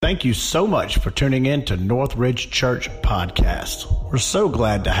Thank you so much for tuning in to Northridge Church Podcast. We're so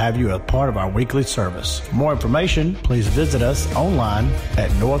glad to have you as part of our weekly service. For more information, please visit us online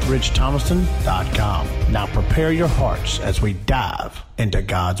at northridgethomaston.com. Now prepare your hearts as we dive into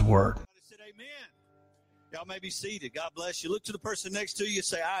God's Word. Amen. Y'all may be seated. God bless you. Look to the person next to you and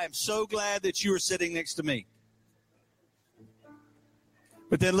say, I am so glad that you are sitting next to me.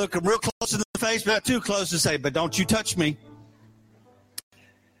 But then look them real close in the face, but not too close, to say, but don't you touch me.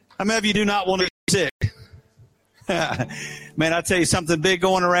 How many of you do not want to be sick? Man, I tell you, something big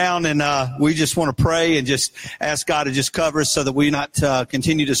going around, and we just want to pray and just ask God to just cover us so that we not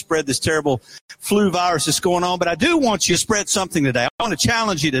continue to spread this terrible flu virus that's going on. But I do want you to spread something today. I want to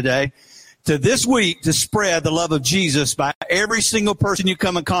challenge you today to this week to spread the love of Jesus by every single person you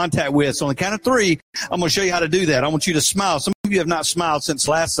come in contact with. So on the count of 3, I'm going to show you how to do that. I want you to smile. Some of you have not smiled since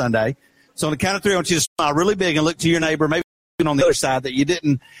last Sunday. So on the count of 3, I want you to smile really big and look to your neighbor, maybe on the other side that you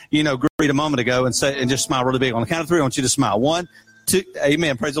didn't, greet a moment ago, and just smile really big. On the count of 3, I want you to smile. 1, 2,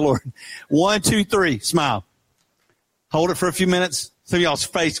 amen. Praise the Lord. 1, 2, 3, smile. Hold it for a few minutes. Some of y'all's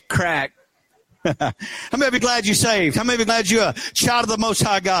face cracked. How many of you glad you saved? How many of you glad you're a child of the Most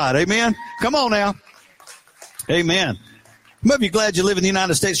High God? Amen. Come on now. Amen. How many of you glad you live in the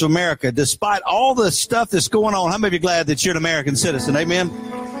United States of America? Despite all the stuff that's going on, how many of you glad that you're an American citizen? Amen.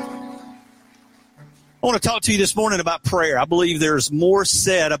 I want to talk to you this morning about prayer. I believe there's more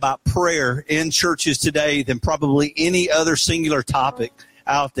said about prayer in churches today than probably any other singular topic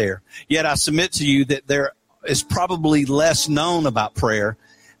out there. Yet I submit to you that there is probably less known about prayer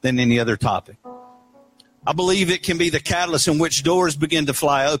than any other topic. I believe it can be the catalyst in which doors begin to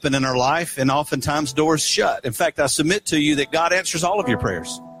fly open in our life, and oftentimes doors shut. In fact, I submit to you that God answers all of your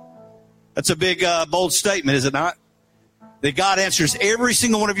prayers. That's a big, bold statement, is it not? That God answers every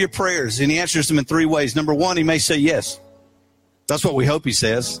single one of your prayers, and he answers them in 3 ways. Number 1, he may say yes. That's what we hope he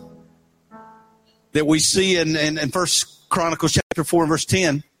says. That we see in 1 Chronicles chapter 4 and verse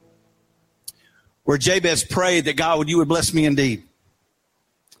 10, where Jabez prayed that God, you would bless me indeed.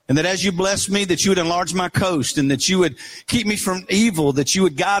 And that as you bless me, that you would enlarge my coast, and that you would keep me from evil, that you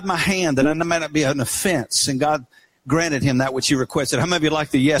would guide my hand, that I might not be an offense. And God granted him that which he requested. How many of you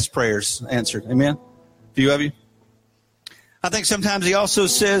like the yes prayers answered? Amen? A few of you? I think sometimes he also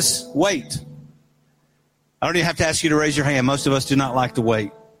says, wait. I don't even have to ask you to raise your hand. Most of us do not like to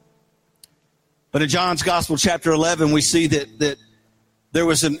wait. But in John's Gospel, chapter 11, we see that there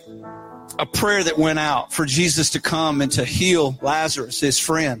was a prayer that went out for Jesus to come and to heal Lazarus, his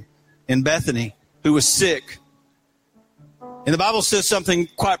friend in Bethany, who was sick. And the Bible says something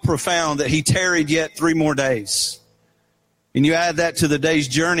quite profound, that he tarried yet 3 more days. And you add that to the day's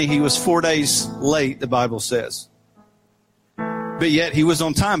journey, he was 4 days late, the Bible says. But yet he was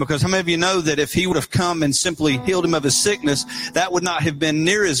on time, because how many of you know that if he would have come and simply healed him of his sickness, that would not have been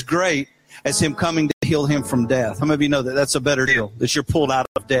near as great as him coming to heal him from death? How many of you know that that's a better deal, that you're pulled out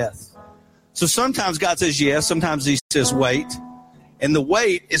of death? So sometimes God says yes, sometimes he says wait. And the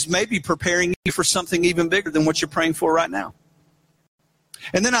wait is maybe preparing you for something even bigger than what you're praying for right now.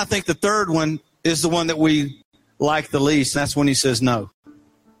 And then I think the third one is the one that we like the least, and that's when he says no.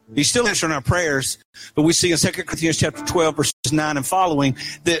 He's still answering our prayers, but we see in 2 Corinthians chapter 12, verses 9 and following,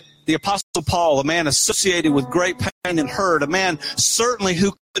 that the Apostle Paul, a man associated with great pain and hurt, a man certainly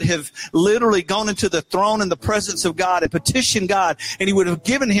who could have literally gone into the throne in the presence of God and petitioned God, and he would have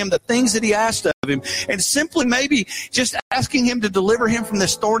given him the things that he asked of him, and simply maybe just asking him to deliver him from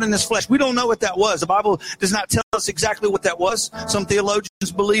this thorn in his flesh. We don't know what that was. The Bible does not tell us exactly what that was. Some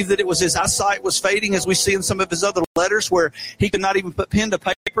theologians believe that it was his eyesight was fading, as we see in some of his other letters, where he could not even put pen to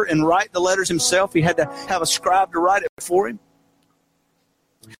paper and write the letters himself. He had to have a scribe to write it for him.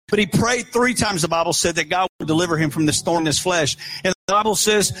 But he prayed 3 times, the Bible said, that God would deliver him from this thorn in his flesh. And the Bible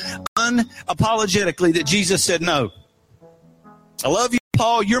says unapologetically that Jesus said no. I love you,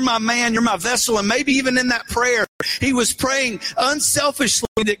 Paul. You're my man. You're my vessel. And maybe even in that prayer, he was praying unselfishly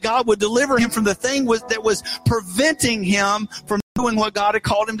that God would deliver him from the thing that was preventing him from doing what God had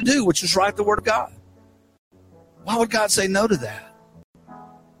called him to do, which was write the Word of God. Why would God say no to that?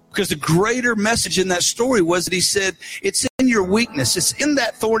 Because the greater message in that story was that he said, it's in your weakness, it's in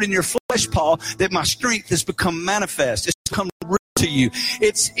that thorn in your flesh, Paul, that my strength has become manifest. It's become real to you.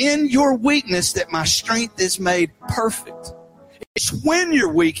 It's in your weakness that my strength is made perfect. It's when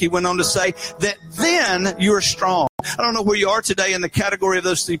you're weak, he went on to say, that then you're strong. I don't know where you are today in the category of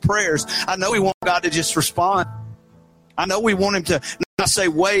those 3 prayers. I know we want God to just respond. I know we want him to not say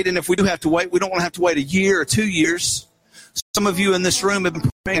wait, and if we do have to wait, we don't want to have to wait a year or 2 years. Some of you in this room have been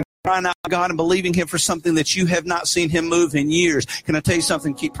praying, crying out to God and believing him for something that you have not seen him move in years. Can I tell you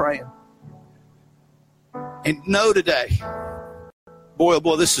something? Keep praying. And know today, Boy, oh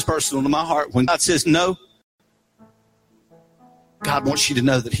boy, this is personal to my heart. When God says no, God wants you to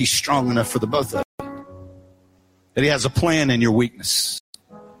know that he's strong enough for the both of you. That he has a plan in your weakness.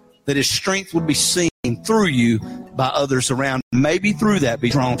 That his strength would be seen through you by others around. Maybe through that be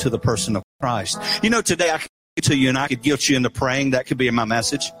drawn to the person of Christ. You know, today I could to you and I could guilt you into praying. That could be in my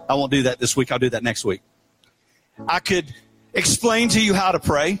message. I won't do that this week. I'll do that next week. I could explain to you how to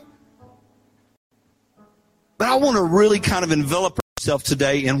pray. But I want to really kind of envelop myself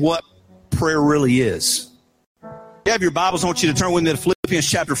today in what prayer really is. If you have your Bibles, I want you to turn with me to Philippians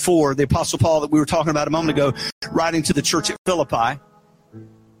chapter 4, the Apostle Paul that we were talking about a moment ago, writing to the church at Philippi,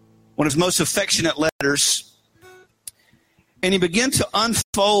 one of his most affectionate letters. And he began to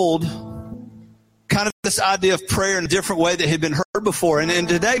unfold kind of this idea of prayer in a different way that had been heard before. And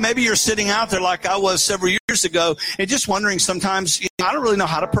today, maybe you're sitting out there like I was several years ago and just wondering sometimes, I don't really know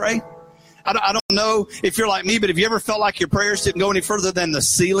how to pray. I don't know if you're like me, but have you ever felt like your prayers didn't go any further than the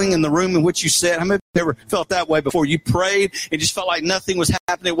ceiling in the room in which you sat? How many of you ever felt that way before? You prayed and just felt like nothing was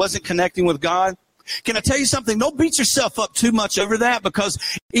happening. It wasn't connecting with God. Can I tell you something? Don't beat yourself up too much over that,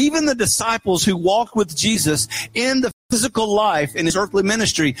 because even the disciples who walked with Jesus in the physical life in his earthly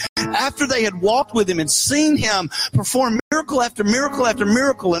ministry, after they had walked with him and seen him perform miracle after miracle after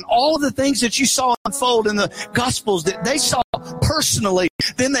miracle, and all of the things that you saw unfold in the Gospels that they saw personally,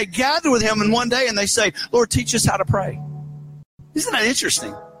 then they gather with him and one day and they say, Lord, teach us how to pray. Isn't that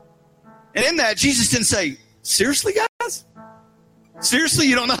interesting? And in that, Jesus didn't say, seriously, guys? Seriously,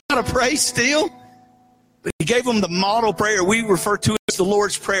 you don't know how to pray still? But he gave them the model prayer we refer to as the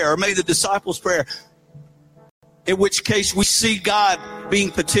Lord's Prayer, or maybe the disciples' prayer, in which case we see God being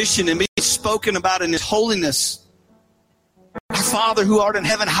petitioned and being spoken about in his holiness. Our Father who art in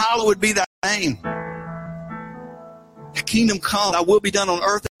heaven, hallowed be thy name. Thy kingdom come, thy will be done on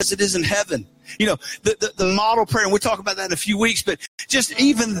earth as it is in heaven. You know, the model prayer, and we'll talk about that in a few weeks, but just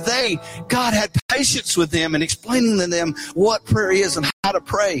even God had patience with them and explaining to them what prayer is and how to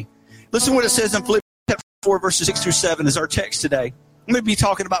pray. Listen to what it says in Philippians 4, verses 6 through 7 is our text today. I'm going to be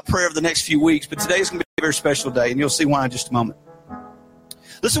talking about prayer for the next few weeks, but today is going to be a very special day, and you'll see why in just a moment.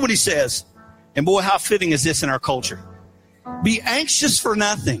 Listen to what he says, and boy, how fitting is this in our culture. Be anxious for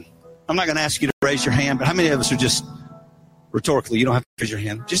nothing. I'm not going to ask you to raise your hand, but how many of us are just rhetorically, you don't have to raise your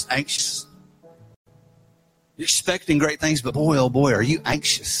hand, just anxious. You're expecting great things, but boy, oh boy, are you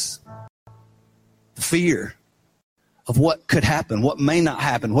anxious. The fear of what could happen, what may not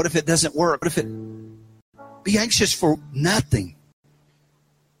happen, what if it doesn't work, be anxious for nothing,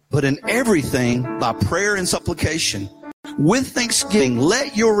 but in everything by prayer and supplication, with thanksgiving,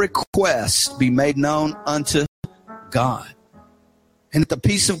 let your requests be made known unto God. And the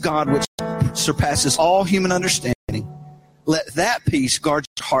peace of God, which surpasses all human understanding, let that peace guard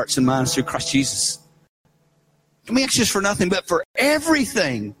your hearts and minds through Christ Jesus. Don't be anxious for nothing, but for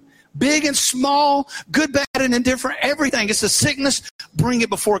everything, big and small, good, bad, and indifferent, everything. It's a sickness, bring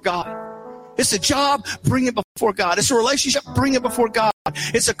it before God. It's a job, bring it before God. It's a relationship, bring it before God.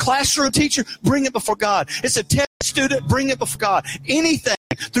 It's a classroom teacher, bring it before God. It's a test student, bring it before God. Anything,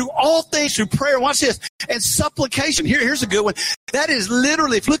 through all things, through prayer, watch this, and supplication. Here's a good one. That is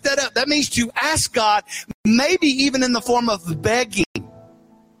literally, if you look that up, that means to ask God, maybe even in the form of begging.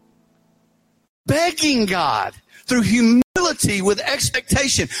 Begging God through humility with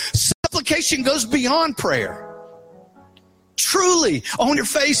expectation. Supplication goes beyond prayer. Truly on your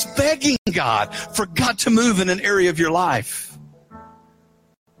face, begging God for God to move in an area of your life.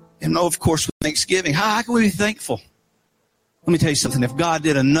 And of course, with thanksgiving, how can we be thankful? Let me tell you something. If God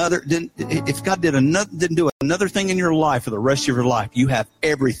didn't do another thing in your life for the rest of your life, you have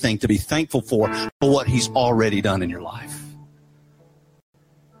everything to be thankful for what He's already done in your life.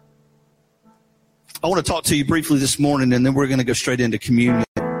 I want to talk to you briefly this morning, and then we're going to go straight into communion.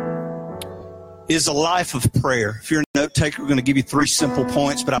 Is a life of prayer. If you're a note taker, we're going to give you 3 simple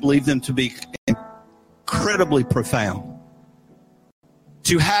points, but I believe them to be incredibly profound.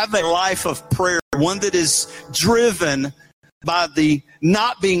 To have a life of prayer, one that is driven by the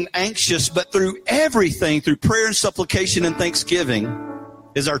not being anxious, but through everything, through prayer and supplication and thanksgiving,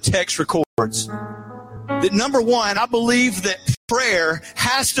 as our text records. That number one, I believe that prayer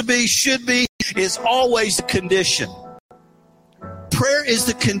has to be, should be, is always a condition. Prayer is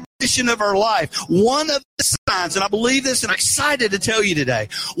the condition of our life. One of the signs, and I believe this and I'm excited to tell you today,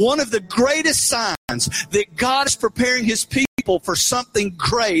 one of the greatest signs that God is preparing His people for something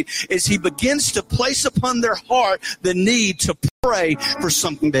great is He begins to place upon their heart the need to pray for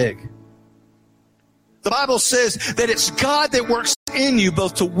something big. The Bible says that it's God that works in you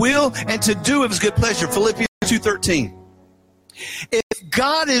both to will and to do of His good pleasure. Philippians 2:13. If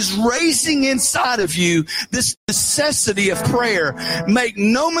God is raising inside of you this necessity of prayer, make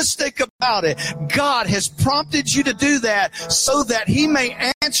no mistake about it, God has prompted you to do that so that he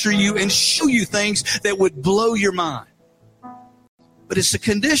may answer you and show you things that would blow your mind. But it's a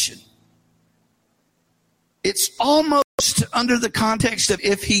condition. It's almost under the context of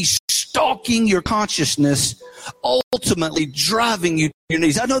if he's stalking your consciousness, ultimately driving you to your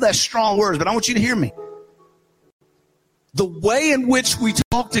knees. I know that's strong words, but I want you to hear me. The way in which we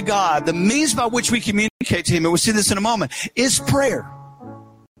talk to God, the means by which we communicate to him, and we'll see this in a moment, is prayer.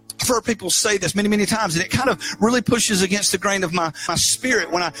 I've heard people say this many, many times, and it kind of really pushes against the grain of my spirit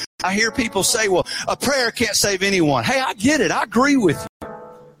when I hear people say, well, a prayer can't save anyone. Hey, I get it. I agree with you.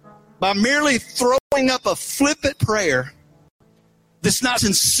 By merely throwing up a flippant prayer that's not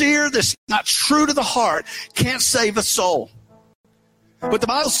sincere, that's not true to the heart, can't save a soul. But the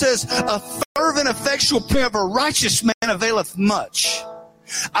Bible says, a fervent, effectual prayer of a righteous man availeth much.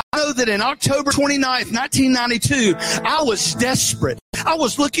 I know that in October 29th, 1992, I was desperate. I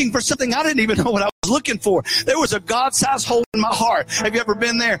was looking for something I didn't even know what I was looking for. There was a God-sized hole in my heart. Have you ever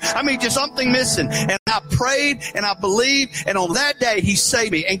been there? I mean, just something missing. And I prayed and I believed, and on that day, he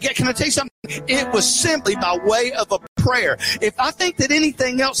saved me. And can I tell you something? It was simply by way of a prayer. If I think that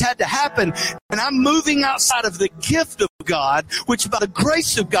anything else had to happen, and I'm moving outside of the gift of God, which by the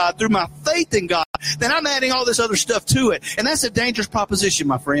grace of God, through my faith in God, then I'm adding all this other stuff to it. And that's a dangerous proposition,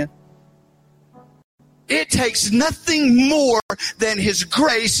 my friend. It takes nothing more than his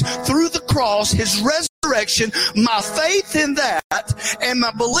grace through the cross, his resurrection, my faith in that, and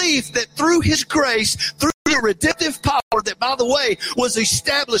my belief that through his grace, through the redemptive power that, by the way, was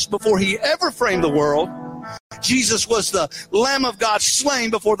established before he ever framed the world. Jesus was the Lamb of God slain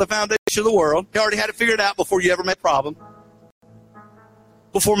before the foundation of the world. He already had it figured out before you ever met a problem.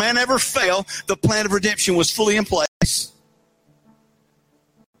 Before man ever fell, the plan of redemption was fully in place.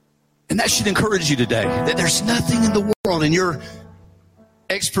 And that should encourage you today, that there's nothing in the world in your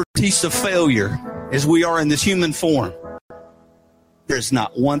expertise of failure, as we are in this human form. There's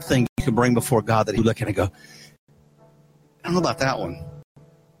not one thing you can bring before God that he look at and go, I don't know about that one.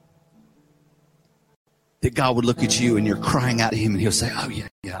 That God would look at you and you're crying out to him and he'll say, oh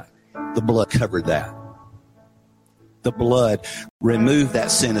yeah, the blood covered that. The blood removed that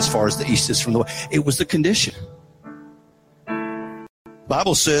sin as far as the east is from the west. It was the condition.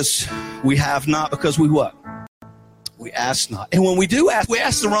 Bible says we have not because we what? We ask not. And when we do ask, we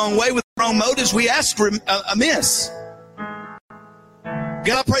ask the wrong way with the wrong motives. We ask amiss. God,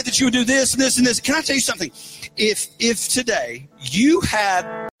 I pray that you would do this and this and this. Can I tell you something? If today you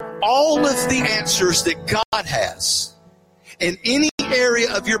had all of the answers that God has in any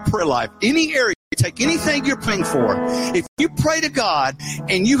area of your prayer life, any area, take anything you're praying for, if you pray to God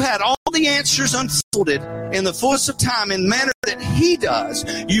and you had all the answers unfolded in the fullness of time in the manner that he does,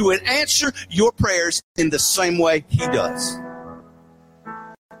 you would answer your prayers in the same way he does.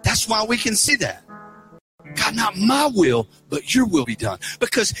 That's why we can see that. God, not my will, but your will be done.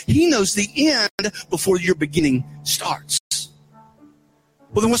 Because he knows the end before your beginning starts.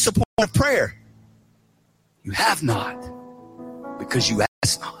 Well, then what's the point of prayer? You have not because you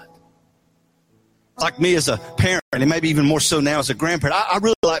ask not. Like me as a parent, and maybe even more so now as a grandparent, I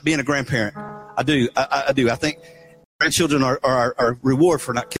really like being a grandparent. I do. I think grandchildren are our reward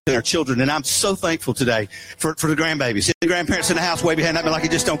for not killing our children, and I'm so thankful today for the grandbabies. See the grandparents in the house way behind that, like you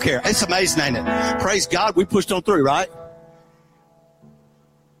just don't care. It's amazing, ain't it? Praise God, we pushed on through, right?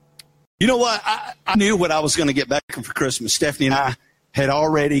 You know what? I knew what I was going to get back for Christmas. Stephanie and I had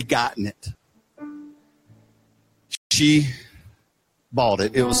already gotten it. She bought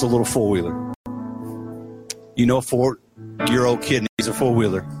it. It was a little four-wheeler. You know, a 4-year-old kid needs a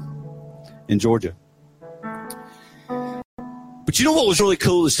four-wheeler in Georgia. But you know what was really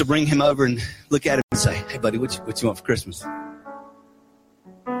cool is to bring him over and look at him and say, hey, buddy, what you want for Christmas?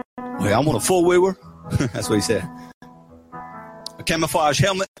 Well, I want a four-wheeler. That's what he said. A camouflage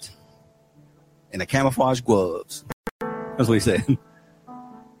helmet and a camouflage gloves. That's what he said.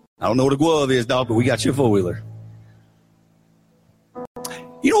 I don't know what a glove is, dog, but we got you a four-wheeler.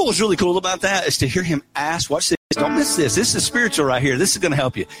 You know what was really cool about that is to hear him ask, watch this, don't miss this. This is spiritual right here. This is going to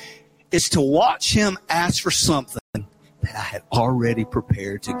help you. It's to watch him ask for something that I had already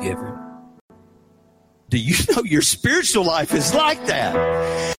prepared to give him. Do you know your spiritual life is like that?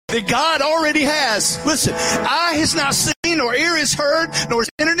 That God already has. Listen, eye has not seen, nor ear has heard, nor has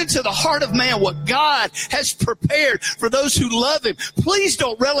entered into the heart of man what God has prepared for those who love him. Please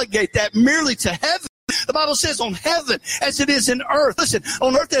don't relegate that merely to heaven. The Bible says on heaven as it is in earth. Listen,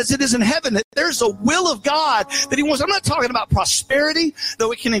 on earth as it is in heaven, that there's a will of God that he wants. I'm not talking about prosperity,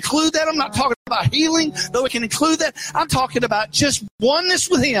 though it can include that. I'm not talking about healing, though it can include that. I'm talking about just oneness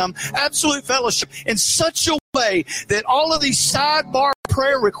with him, absolute fellowship, in such a way that all of these sidebar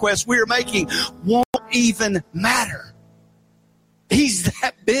prayer requests we are making won't even matter. He's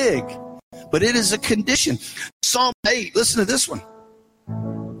that big. But it is a condition. Psalm 8, listen to this one.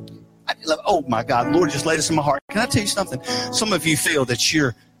 Oh my God, Lord just laid this in my heart. Can I tell you something? Some of you feel that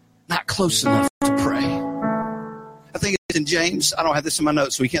you're not close enough to pray. I think it's in James. I don't have this in my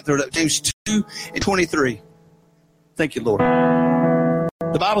notes, so we can't throw it up. James 2:23. Thank you, Lord.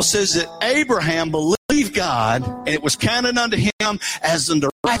 The Bible says that Abraham believed God, and it was counted unto him as unto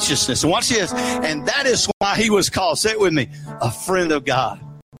righteousness. And watch this. And that is why he was called, say it with me, a friend of God.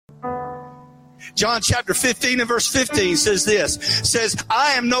 John chapter 15 and verse 15 says this, says,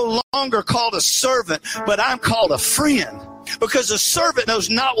 I am no longer called a servant, but I'm called a friend. Because a servant knows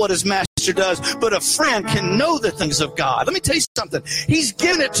not what his master does, but a friend can know the things of God. Let me tell you something. He's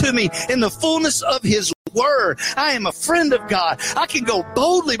given it to me in the fullness of his word. I am a friend of God. I can go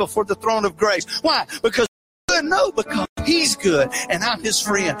boldly before the throne of grace. Why? Because no, because he's good, and I'm his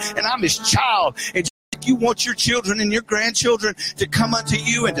friend, and I'm his child. And you want your children and your grandchildren to come unto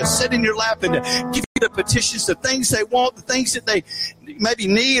you and to sit in your lap and to give you the petitions, the things they want, the things that they maybe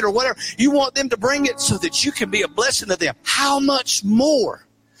need or whatever. You want them to bring it so that you can be a blessing to them. How much more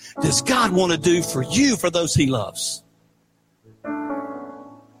does God want to do for you, for those he loves?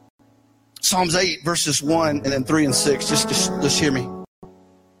 Psalms 8, verses 1 and then 3 and 6. Just hear me.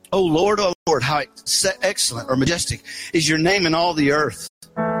 Oh, Lord, how excellent or majestic is your name in all the earth.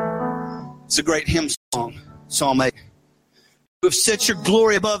 It's a great hymn song, Psalm 8. You have set your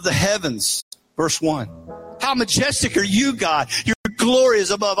glory above the heavens, verse 1. How majestic are you, God? Your glory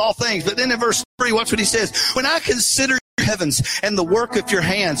is above all things. But then in verse 3, watch what he says. When I consider your heavens and the work of your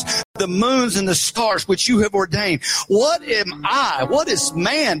hands, the moons and the stars which you have ordained, what am I? What is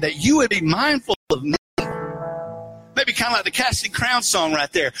man that you would be mindful of me? Maybe kind of like the Casting Crown song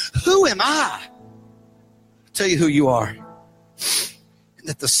right there. Who am I? I'll tell you who you are.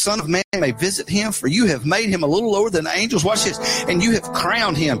 That the Son of Man may visit him, for you have made him a little lower than the angels. Watch this. And you have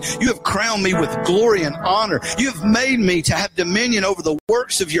crowned him. You have crowned me with glory and honor. You have made me to have dominion over the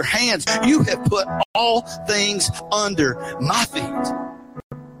works of your hands. You have put all things under my feet.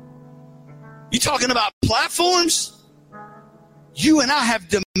 You talking about platforms? You and I have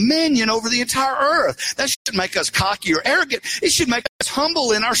dominion over the entire earth. That shouldn't make us cocky or arrogant. It should make us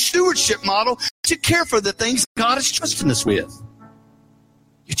humble in our stewardship model to care for the things God is trusting us with.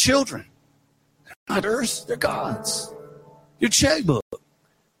 Your children, they're not earth, they're God's. Your checkbook.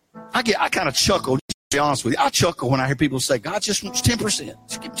 I kind of chuckle, to be honest with you. I chuckle when I hear people say, God just wants 10%.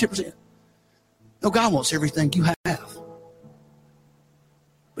 Just give him 10%. No, God wants everything you have.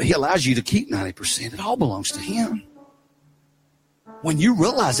 But he allows you to keep 90%. It all belongs to him. When you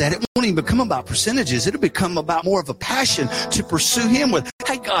realize that, it won't even become about percentages. It'll become about more of a passion to pursue him with,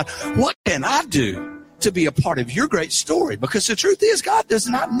 hey, God, what can I do to be a part of your great story? Because the truth is, God does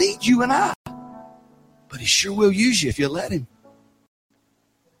not need you and I, but he sure will use you if you let him.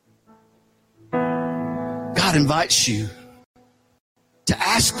 God invites you to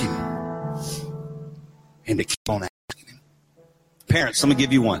ask him and to keep on asking him. Parents, let me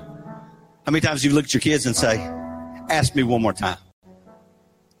give you one. How many times have you looked at your kids and say, ask me one more time?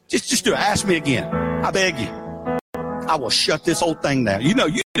 Just do it. Ask me again. I beg you. I will shut this whole thing down. You know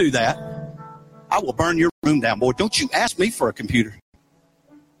you do that. I will burn your room down, boy. Don't you ask me for a computer.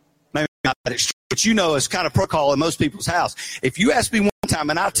 Maybe not that extreme, but you know it's kind of protocol in most people's house. If you ask me one time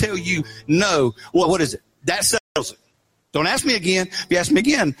and I tell you no, well, what is it? That settles it. Don't ask me again. If you ask me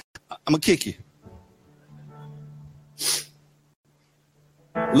again, I'm going to kick you.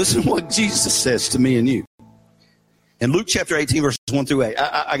 Listen to what Jesus says to me and you. In Luke chapter 18, verses 1 through 8,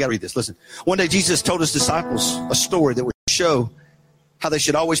 I got to read this. Listen. One day Jesus told his disciples a story that would show how they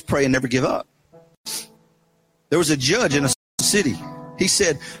should always pray and never give up. There was a judge in a city, he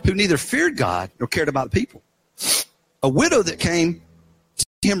said, who neither feared God nor cared about the people. A widow that came to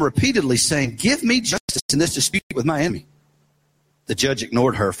him repeatedly saying, give me justice in this dispute with my enemy. The judge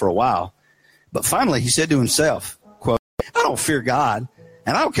ignored her for a while, but finally he said to himself, quote, I don't fear God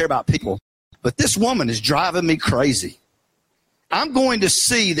and I don't care about people, but this woman is driving me crazy. I'm going to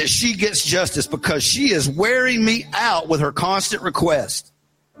see that she gets justice because she is wearing me out with her constant request.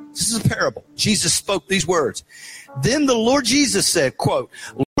 This is a parable. Jesus spoke these words. Then the Lord Jesus said, quote,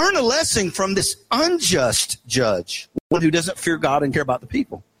 learn a lesson from this unjust judge, one who doesn't fear God and care about the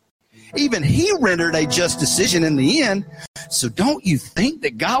people. Even he rendered a just decision in the end. So don't you think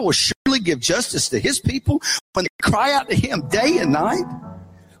that God will surely give justice to his people when they cry out to him day and night?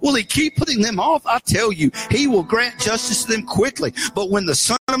 Will he keep putting them off? I tell you, he will grant justice to them quickly. But when the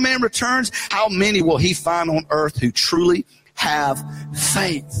Son of Man returns, how many will he find on earth who truly have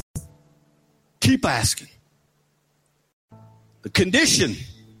faith? Keep asking. The condition,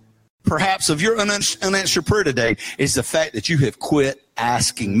 perhaps, of your unanswered prayer today is the fact that you have quit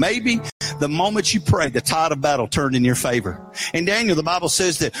asking. Maybe the moment you prayed, the tide of battle turned in your favor. In Daniel, the Bible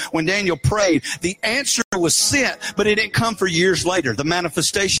says that when Daniel prayed, the answer was sent, but it didn't come for years later, the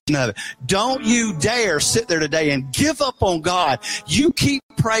manifestation of it. Don't you dare sit there today and give up on God. You keep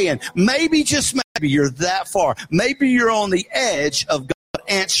praying. Maybe, just maybe, you're that far. Maybe you're on the edge of God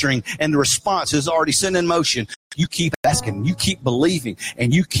answering, and the response is already set in motion. You keep asking, you keep believing,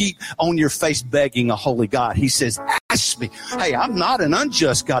 and you keep on your face begging a holy God. He says, ask me. Hey, I'm not an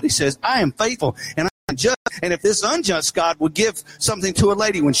unjust God. He says, I am faithful and I'm just. And if this unjust God would give something to a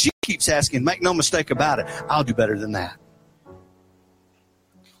lady when she keeps asking, make no mistake about it, I'll do better than that.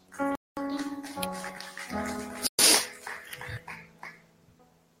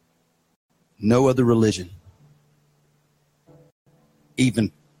 No other religion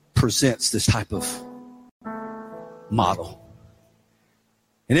even presents this type of model.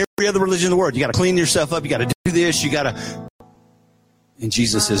 In every other religion in the world, you got to clean yourself up, you got to do this, you got to... And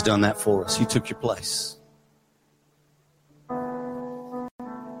Jesus has done that for us. He took your place.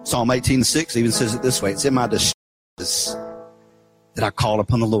 Psalm 18:6 even says it this way. It's in my distress that I called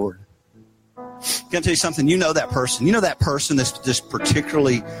upon the Lord. Can I tell you something? You know that person. You know that person that's just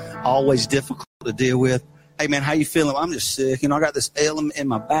particularly always difficult to deal with. Hey, man, how you feeling? Well, I'm just sick. I got this ailment in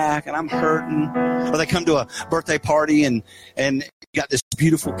my back, and I'm hurting. Or they come to a birthday party, and you got this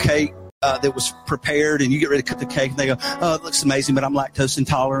beautiful cake that was prepared, and you get ready to cut the cake, and they go, oh, it looks amazing, but I'm lactose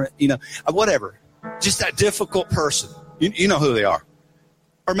intolerant. Whatever. Just that difficult person. You know who they are.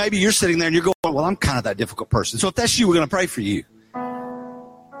 Or maybe you're sitting there, and you're going, well, I'm kind of that difficult person. So if that's you, we're going to pray for you.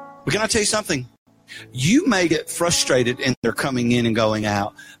 But can I tell you something? You may get frustrated in their coming in and going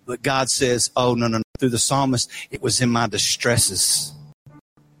out, but God says, oh, no. Through the psalmist, it was in my distresses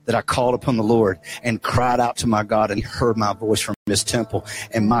that I called upon the Lord and cried out to my God, and he heard my voice from his temple,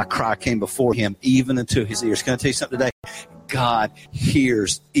 and my cry came before him, even into his ears. Can I tell you something today? God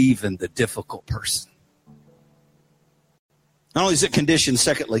hears even the difficult person. Not only is it conditioned,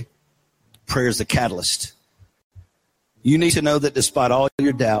 secondly, prayer is the catalyst. You need to know that despite all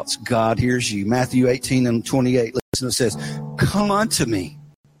your doubts, God hears you. Matthew 18:28, listen, it says, come unto me.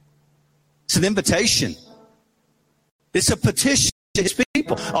 It's an invitation. It's a petition to his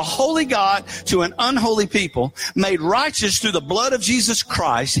people. A holy God to an unholy people, made righteous through the blood of Jesus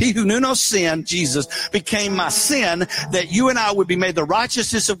Christ. He who knew no sin, Jesus, became my sin, that you and I would be made the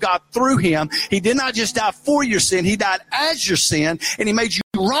righteousness of God through him. He did not just die for your sin. He died as your sin, and he made you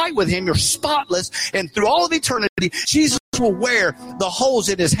right with him. You're spotless. And through all of eternity, Jesus will wear the holes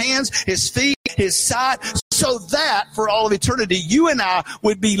in his hands, his feet, his side, so that for all of eternity, you and I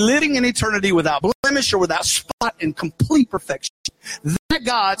would be living in eternity without blemish or without spot in complete perfection. That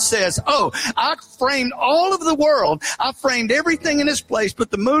God says, oh, I framed all of the world. I framed everything in its place, put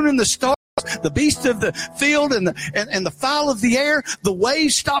the moon and the stars, the beast of the field and the fowl of the air. The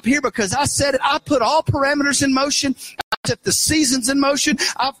waves stop here because I said it. I put all parameters in motion. I set the seasons in motion.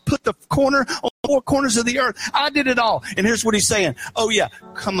 I've put the corner on 4 corners of the earth. I did it all. And here's what he's saying. Oh, yeah,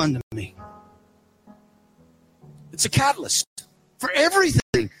 come unto me. It's a catalyst for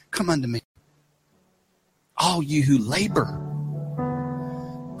everything. Come unto me. All you who labor.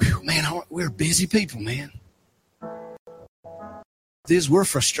 Whew, man, we're busy people, man. We're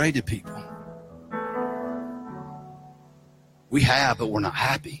frustrated people. We have, but we're not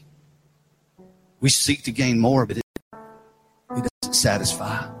happy. We seek to gain more, but it doesn't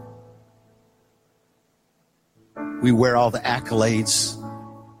satisfy. We wear all the accolades.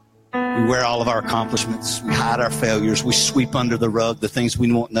 We wear all of our accomplishments. We hide our failures. We sweep under the rug the things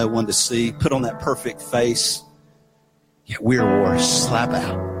we want no one to see. Put on that perfect face. Yet we're wore slap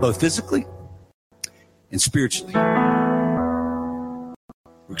out, both physically and spiritually.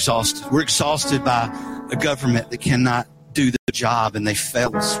 We're exhausted. We're exhausted by a government that cannot do the job, and they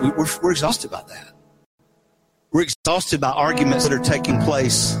fail us. We're exhausted by that. We're exhausted by arguments that are taking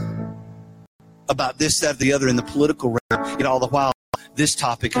place about this, that, or the other in the political realm. Yet all the while, this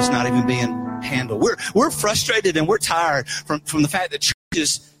topic is not even being handled. We're frustrated and we're tired from the fact that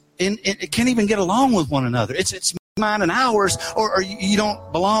churches it can't even get along with one another. It's mine and ours, or you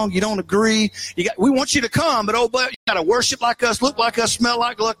don't belong, you don't agree. We want you to come, but you got to worship like us, look like us, smell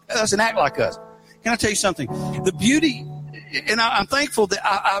like us, and act like us. Can I tell you something? The beauty, and I'm thankful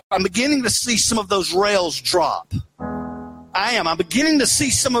that I'm beginning to see some of those rails drop. I'm beginning to see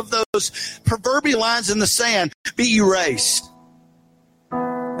some of those proverbial lines in the sand be erased.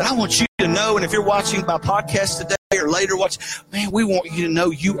 But I want you to know, and if you're watching my podcast today or later watch, man, we want you to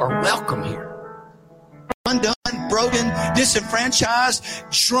know you are welcome here. Undone, broken, disenfranchised,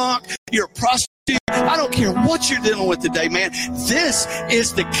 drunk, you're a prostitute. I don't care what you're dealing with today, man. This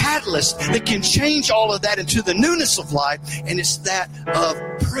is the catalyst that can change all of that into the newness of life, and it's that of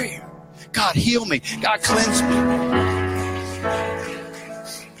prayer. God, heal me. God, cleanse me.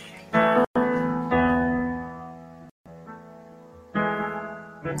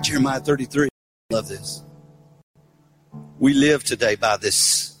 Jeremiah 33. I love this. We live today by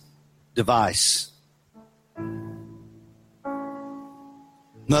this device.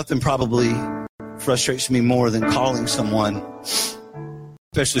 Nothing probably frustrates me more than calling someone,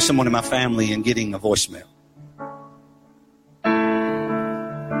 especially someone in my family, and getting a voicemail.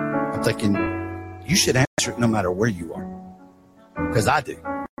 I'm thinking, you should answer it no matter where you are, because I do.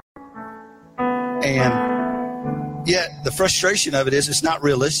 And yet the frustration of it is it's not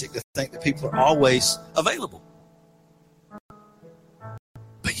realistic to think that people are always available.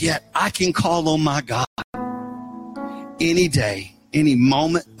 But yet I can call on my God any day, any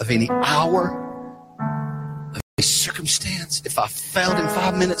moment of any hour, of any circumstance. If I failed him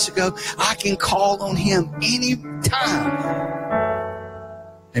 5 minutes ago, I can call on him any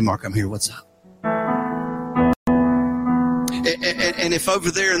time. Hey, Mark, I'm here. What's up? And if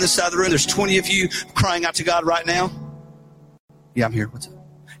over there on this side of the room, there's 20 of you crying out to God right now. Yeah, I'm here. What's up?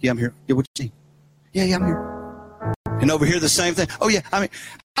 Yeah, I'm here. Yeah, what you need? Yeah, I'm here. And over here, the same thing. Oh, yeah, I mean,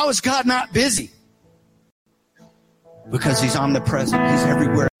 how is God not busy? Because he's omnipresent. He's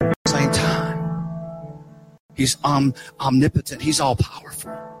everywhere at the same time. He's omnipotent. He's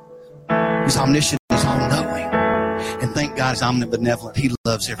all-powerful. He's omniscient. He's all-knowing. And thank God he's omnibenevolent. He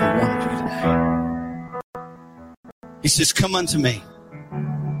loves every one of you today. He says, come unto me.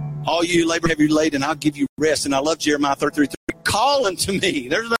 All you labor heavy laden, I'll give you rest. And I love Jeremiah 33. Call unto me.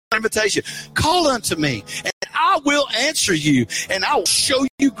 There's an invitation. Call unto me, and I will answer you, and I will show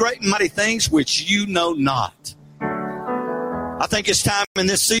you great and mighty things which you know not. I think it's time in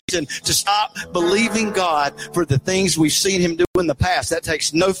this season to stop believing God for the things we've seen him do in the past. That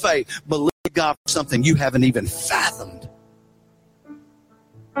takes no faith. Believe God for something you haven't even fathomed.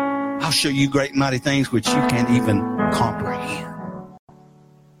 I'll show you great and mighty things which you can't even comprehend.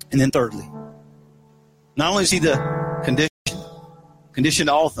 And then thirdly, not only is he the condition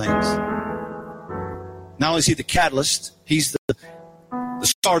to all things, not only is he the catalyst, he's the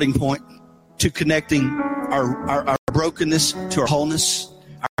starting point to connecting our brokenness to our wholeness,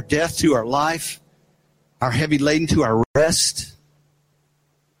 our death to our life, our heavy laden to our rest.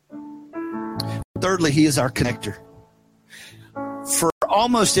 Thirdly, he is our connector. For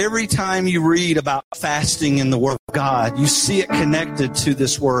almost every time you read about fasting in the Word of God, you see it connected to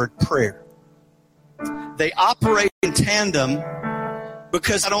this word prayer. They operate in tandem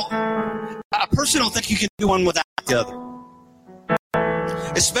because I personally don't think you can do one without the other.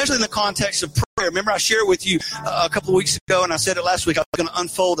 Especially in the context of prayer. Remember I shared with you a couple of weeks ago, and I said it last week, I was going to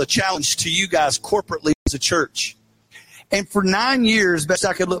unfold a challenge to you guys corporately as a church. And for 9 years, best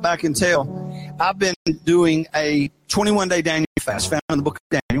I could look back and tell, I've been doing a 21-day Daniel fast found in the book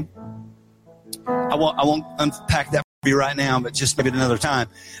of Daniel. I won't unpack that for you right now, but just maybe at another time.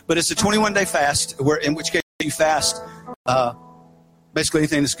 But it's a 21-day fast, in which case you fast basically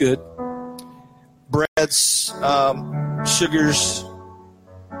anything that's good. Breads, sugars,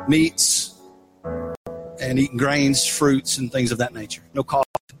 meats, and eating grains, fruits, and things of that nature. No coffee,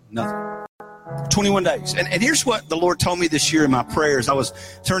 nothing. 21 days. And here's what the Lord told me this year in my prayers. I was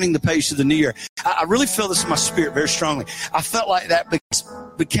turning the page to the new year. I really feel this in my spirit very strongly. I felt like that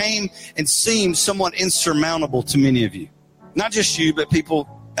became and seemed somewhat insurmountable to many of you. Not just you, but people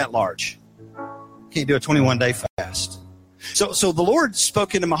at large. Can't do a 21-day fast. So the Lord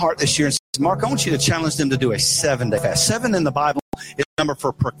spoke into my heart this year and said, Mark, I want you to challenge them to do a 7-day fast. 7 in the Bible is a number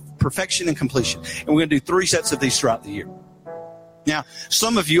for perfection and completion. And we're going to do 3 sets of these throughout the year. Now,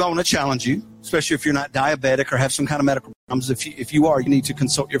 some of you, I want to challenge you, especially if you're not diabetic or have some kind of medical problems. If you are, you need to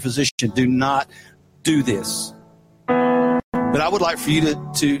consult your physician. Do not do this. But I would like for you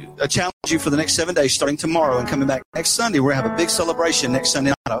to challenge you for the next 7 days, starting tomorrow and coming back next Sunday. We're going to have a big celebration next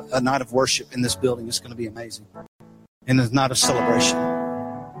Sunday night, a night of worship in this building. It's going to be amazing. And it's not a celebration.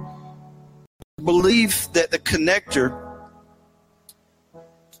 I believe that the connector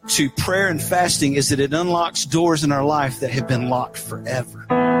to prayer and fasting is that it unlocks doors in our life that have been locked forever.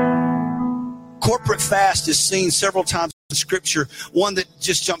 Corporate fast is seen several times in Scripture. One that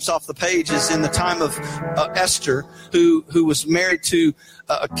just jumps off the page is in the time of Esther, who was married to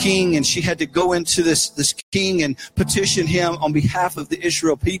a king, and she had to go into this king and petition him on behalf of the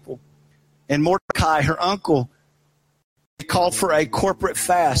Israel people. And Mordecai, her uncle, called for a corporate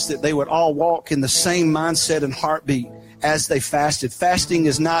fast, that they would all walk in the same mindset and heartbeat as they fasted. Fasting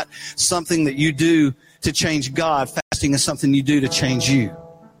is not something that you do to change God. Fasting is something you do to change you.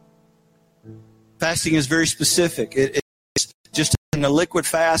 Fasting is very specific. It's just taking a liquid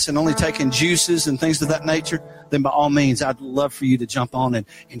fast and only taking juices and things of that nature. Then by all means, I'd love for you to jump on and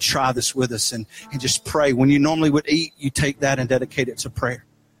try this with us and just pray. When you normally would eat, you take that and dedicate it to prayer.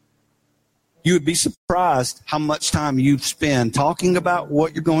 You would be surprised how much time you spend talking about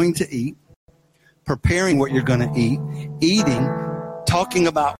what you're going to eat, preparing what you're going to eat, eating, talking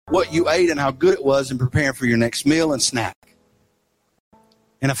about what you ate and how good it was, and preparing for your next meal and snack.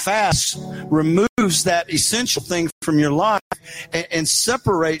 And a fast removes that essential thing from your life and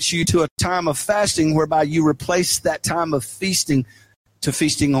separates you to a time of fasting whereby you replace that time of feasting to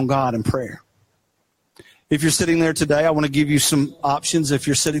feasting on God and prayer. If you're sitting there today, I want to give you some options. If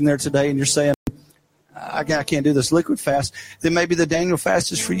you're sitting there today and you're saying, I can't do this liquid fast, then maybe the Daniel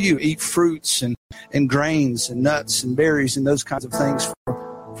fast is for you. Eat fruits and grains and nuts and berries and those kinds of things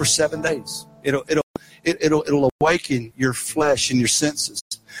for 7 days. It'll awaken your flesh and your senses.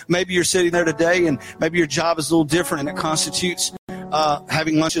 Maybe you're sitting there today and maybe your job is a little different and it constitutes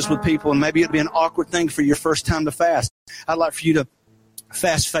having lunches with people, and maybe it'd be an awkward thing for your first time to fast. I'd like for you to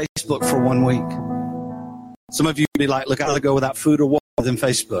fast Facebook for 1 week. Some of you would be like, look, I'd rather go without food or water than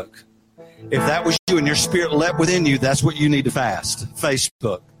Facebook. If that was you and your spirit leapt within you, that's what you need to fast.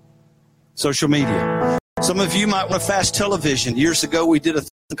 Facebook, social media. Some of you might want to fast television. Years ago, we did a thing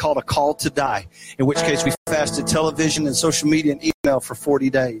called a call to die, in which case we fasted television and social media and email for 40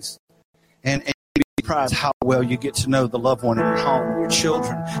 days. And you'd be surprised how well you get to know the loved one in your home, your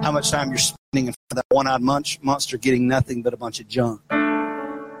children, how much time you're spending in front of that one-eyed monster getting nothing but a bunch of junk.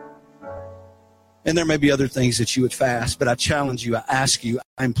 And there may be other things that you would fast, but I challenge you, I ask you,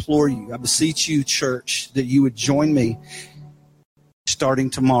 I implore you, I beseech you, church, that you would join me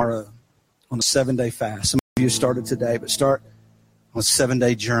starting tomorrow on a 7-day fast. Some of you started today, but start on a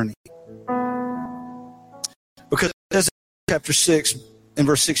 7-day journey. Because as chapter 6 and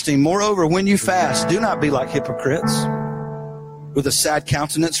verse 16, moreover, when you fast, do not be like hypocrites with a sad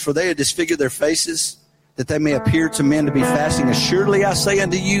countenance, for they have disfigured their faces, that they may appear to men to be fasting. Assuredly, I say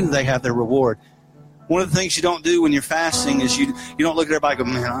unto you, they have their reward. One of the things you don't do when you're fasting is you don't look at everybody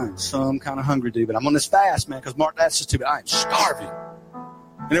and go, man, I'm some kind of hungry dude, but I'm on this fast, man, because Mark, that's just too bad. I'm starving.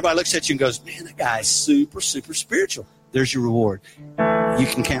 And everybody looks at you and goes, man, that guy is super, super spiritual. There's your reward. You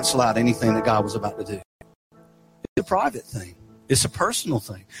can cancel out anything that God was about to do. It's a private thing. It's a personal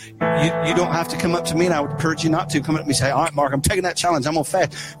thing. You don't have to come up to me, and I would encourage you not to. Come up to me and say, all right, Mark, I'm taking that challenge. I'm going to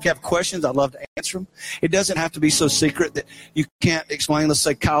fast. If you have questions, I'd love to answer them. It doesn't have to be so secret that you can't explain. Let's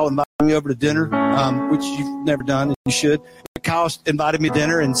say Kyle invited me over to dinner, which you've never done, and you should. Kyle invited me to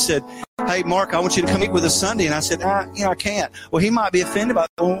dinner and said, hey, Mark, I want you to come eat with us Sunday. And I said, I can't. Well, he might be offended about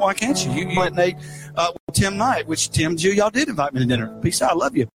that. Well, why can't you? You went and ate with Tim Knight, which Tim, y'all did invite me to dinner. Peace out. I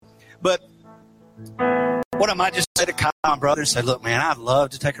love you. But what I might just say to Kyle, my brother, and say, look, man, I'd love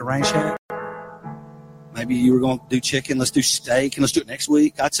to take a rain check. Maybe you were going to do chicken. Let's do steak, and let's do it next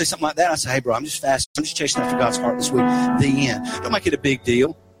week. I'd say something like that. I'd say, hey, bro, I'm just fasting. I'm just chasing after God's heart this week. The end. Don't make it a big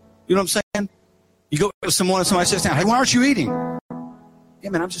deal. You know what I'm saying? You go with someone and somebody says down, hey, why aren't you eating? Yeah,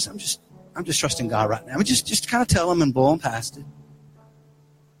 man, I'm just trusting God right now. I mean, just kind of tell them and blow them past it.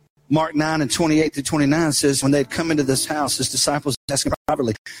 Mark 9 and 28 through 29 says, when they had come into this house, his disciples asked him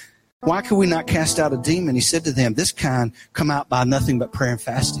privately, why could we not cast out a demon? He said to them, this kind come out by nothing but prayer and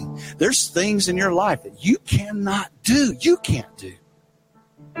fasting. There's things in your life that you cannot do. You can't do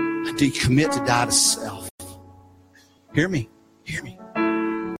until you commit to die to self. Hear me. Hear me.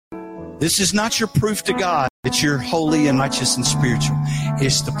 This is not your proof to God that you're holy and righteous and spiritual.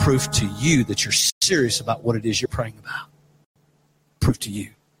 It's the proof to you that you're serious about what it is you're praying about. Proof to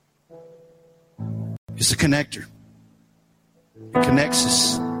you. It's a connector. It connects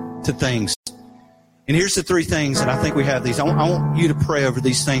us to things. And here's the 3 things, and I think we have these. I want you to pray over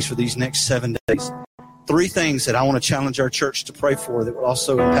these things for these next 7 days. 3 things that I want to challenge our church to pray for that will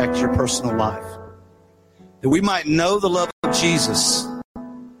also impact your personal life. That we might know the love of Jesus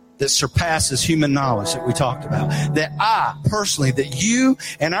that surpasses human knowledge that we talked about. That I, personally, that you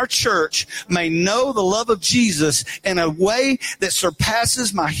and our church may know the love of Jesus in a way that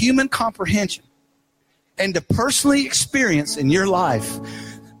surpasses my human comprehension. And to personally experience in your life.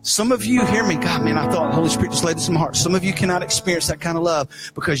 Some of you, hear me, God, man, I thought the Holy Spirit just laid this in my heart. Some of you cannot experience that kind of love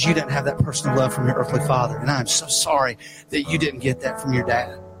because you didn't have that personal love from your earthly father. And I'm so sorry that you didn't get that from your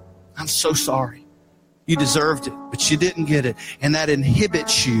dad. I'm so sorry. You deserved it, but you didn't get it. And that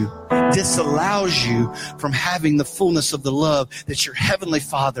inhibits you, disallows you from having the fullness of the love that your heavenly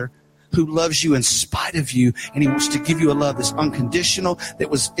Father who loves you in spite of you, and he wants to give you a love that's unconditional,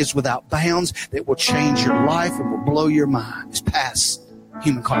 that is without bounds, that will change your life and will blow your mind. It's past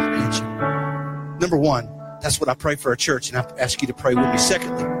human comprehension. Number one, that's what I pray for our church, and I ask you to pray with me.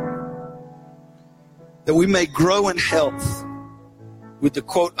 Secondly, that we may grow in health with the,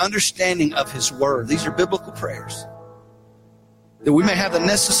 quote, understanding of his word. These are biblical prayers. That we may have the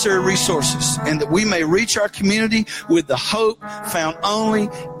necessary resources and that we may reach our community with the hope found only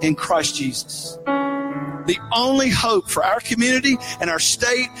in Christ Jesus. The only hope for our community and our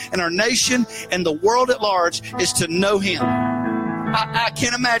state and our nation and the world at large is to know him. I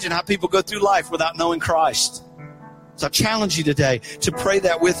can't imagine how people go through life without knowing Christ. So I challenge you today to pray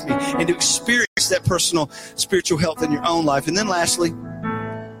that with me and to experience that personal spiritual health in your own life. And then lastly,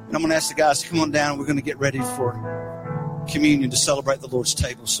 and I'm going to ask the guys to come on down. We're going to get ready for communion to celebrate the Lord's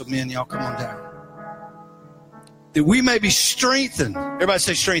table. So men, y'all come on down. That we may be strengthened. Everybody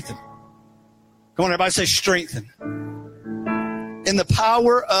say strengthened. Come on, everybody say strengthened. In the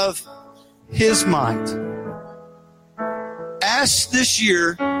power of his might. Ask this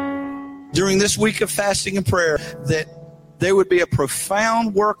year, during this week of fasting and prayer, that there would be a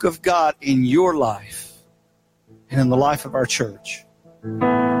profound work of God in your life and in the life of our church.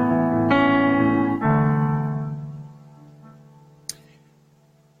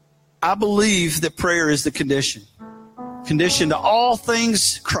 I believe that prayer is the condition to all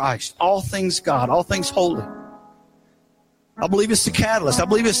things Christ, all things God, all things holy. I believe it's the catalyst. I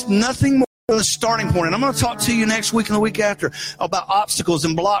believe it's nothing more than the starting point. And I'm going to talk to you next week and the week after about obstacles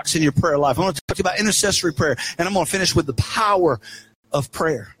and blocks in your prayer life. I'm going to talk to you about intercessory prayer, and I'm going to finish with the power of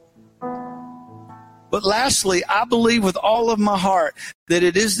prayer. But lastly, I believe with all of my heart that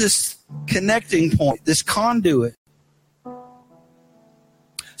it is this connecting point, this conduit.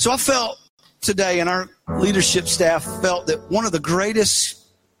 So I felt today, and our leadership staff felt, that one of the greatest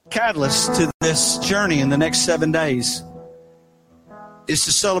catalysts to this journey in the next 7 days is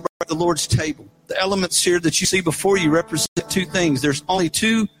to celebrate the Lord's table. The elements here that you see before you represent two things. There's only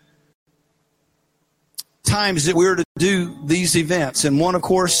two times that we're to do these events. And one, of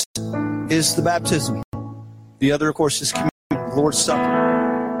course, is the baptism. The other, of course, is communion, the Lord's Supper.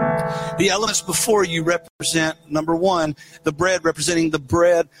 The elements before you represent, number one, the bread representing the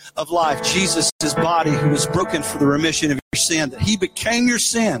bread of life. Jesus' body who was broken for the remission of your sin. That he became your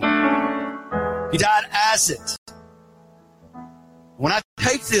sin. He died as it. When I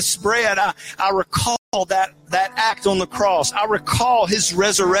take this bread, I recall that act on the cross. I recall his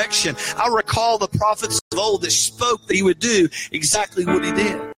resurrection. I recall the prophets of old that spoke that he would do exactly what he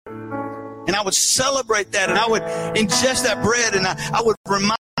did. And I would celebrate that, and I would ingest that bread, and I would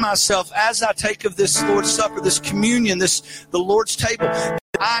remind myself as I take of this Lord's Supper, this communion, the Lord's table,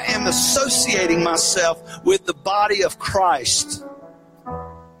 I am associating myself with the body of Christ.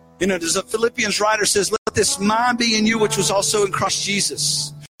 You know, as the Philippians writer says, let this mind be in you, which was also in Christ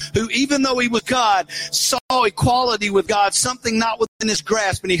Jesus, who even though he was God, saw equality with God, something not within his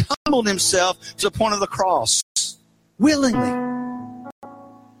grasp, and he humbled himself to the point of the cross, willingly.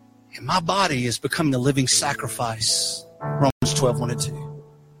 And my body is becoming a living sacrifice, Romans 12:1-2.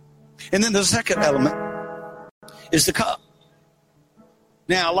 And then the second element is the cup.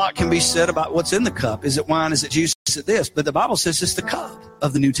 Now, a lot can be said about what's in the cup. Is it wine? Is it juice? Is it this? But the Bible says it's the cup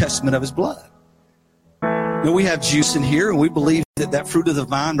of the New Testament of his blood. Now, we have juice in here, and we believe that fruit of the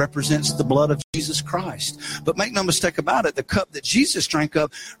vine represents the blood of Jesus Christ. But make no mistake about it, the cup that Jesus drank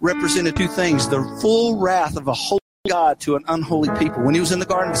of represented two things: the full wrath of a holy God to an unholy people. When he was in the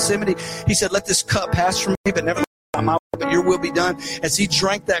Garden of Gethsemane, he said, let this cup pass from me, but never my will, but your will be done. As he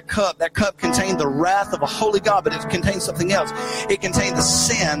drank that cup contained the wrath of a holy God, but it contained something else. It contained the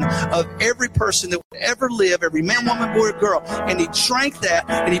sin of every person that would ever live, every man, woman, boy, or girl. And he drank that,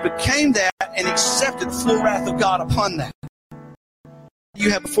 and he became that, and accepted the full wrath of God upon that. You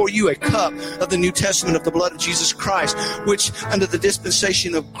have before you a cup of the New Testament of the blood of Jesus Christ, which under the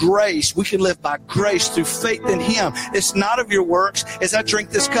dispensation of grace, we can live by grace through faith in him. It's not of your works. As I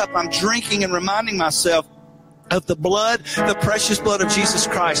drink this cup, I'm drinking and reminding myself of the blood, the precious blood of Jesus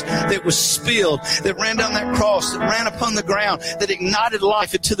Christ that was spilled, that ran down that cross, that ran upon the ground, that ignited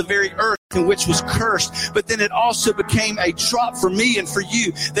life into the very earth in which was cursed. But then it also became a drop for me and for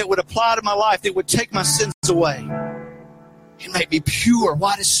you that would apply to my life, that would take my sins away and make me pure,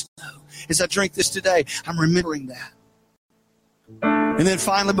 white as snow. As I drink this today, I'm remembering that. And then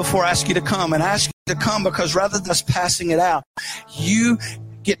finally, before I ask you to come, and I ask you to come because rather than us passing it out, you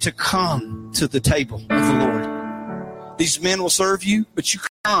get to come to the table of the Lord. These men will serve you, but you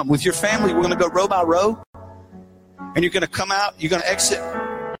come with your family. We're going to go row by row, and you're going to come out. You're going to exit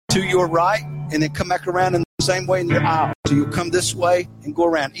to your right, and then come back around in same way in your aisle. So you'll come this way and go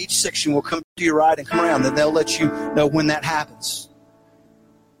around. Each section will come to your right and come around. Then they'll let you know when that happens.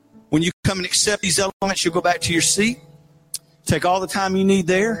 When you come and accept these elements, you'll go back to your seat, take all the time you need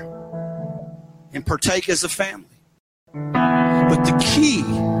there, and partake as a family. But the key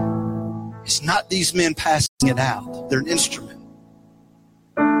is not these men passing it out. They're an instrument.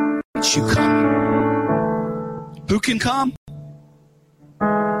 It's you coming. Who can come?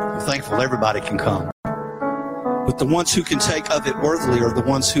 I'm thankful everybody can come. But the ones who can take of it worthily are the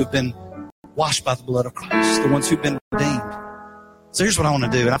ones who have been washed by the blood of Christ, the ones who've been redeemed. So here's what I want to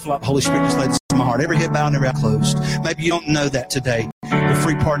do, and I feel like the Holy Spirit just laid this in my heart. Every head bowed and every eye closed. Maybe you don't know that today, the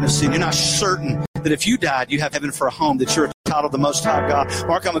free pardon of sin. You're not certain that if you died, you have heaven for a home, that you're a child of the Most High God.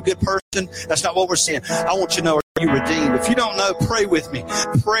 Mark, I'm a good person. That's not what we're saying. I want you to know, are you redeemed? If you don't know, pray with me.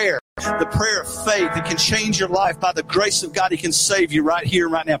 Prayer, the prayer of faith that can change your life. By the grace of God, He can save you right here,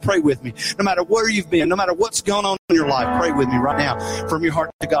 right now. Pray with me. No matter where you've been, no matter what's going on in your life, pray with me right now from your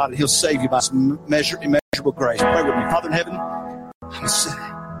heart to God, and He'll save you by some immeasurable grace. Pray with me. Father in heaven, I'm a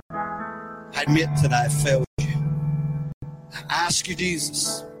sinner. I admit that I have failed you. I ask you,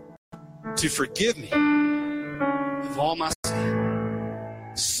 Jesus, to forgive me of all my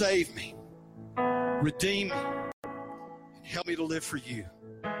sin. Save me. Redeem me. And help me to live for you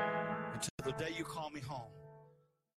until the day you call me home.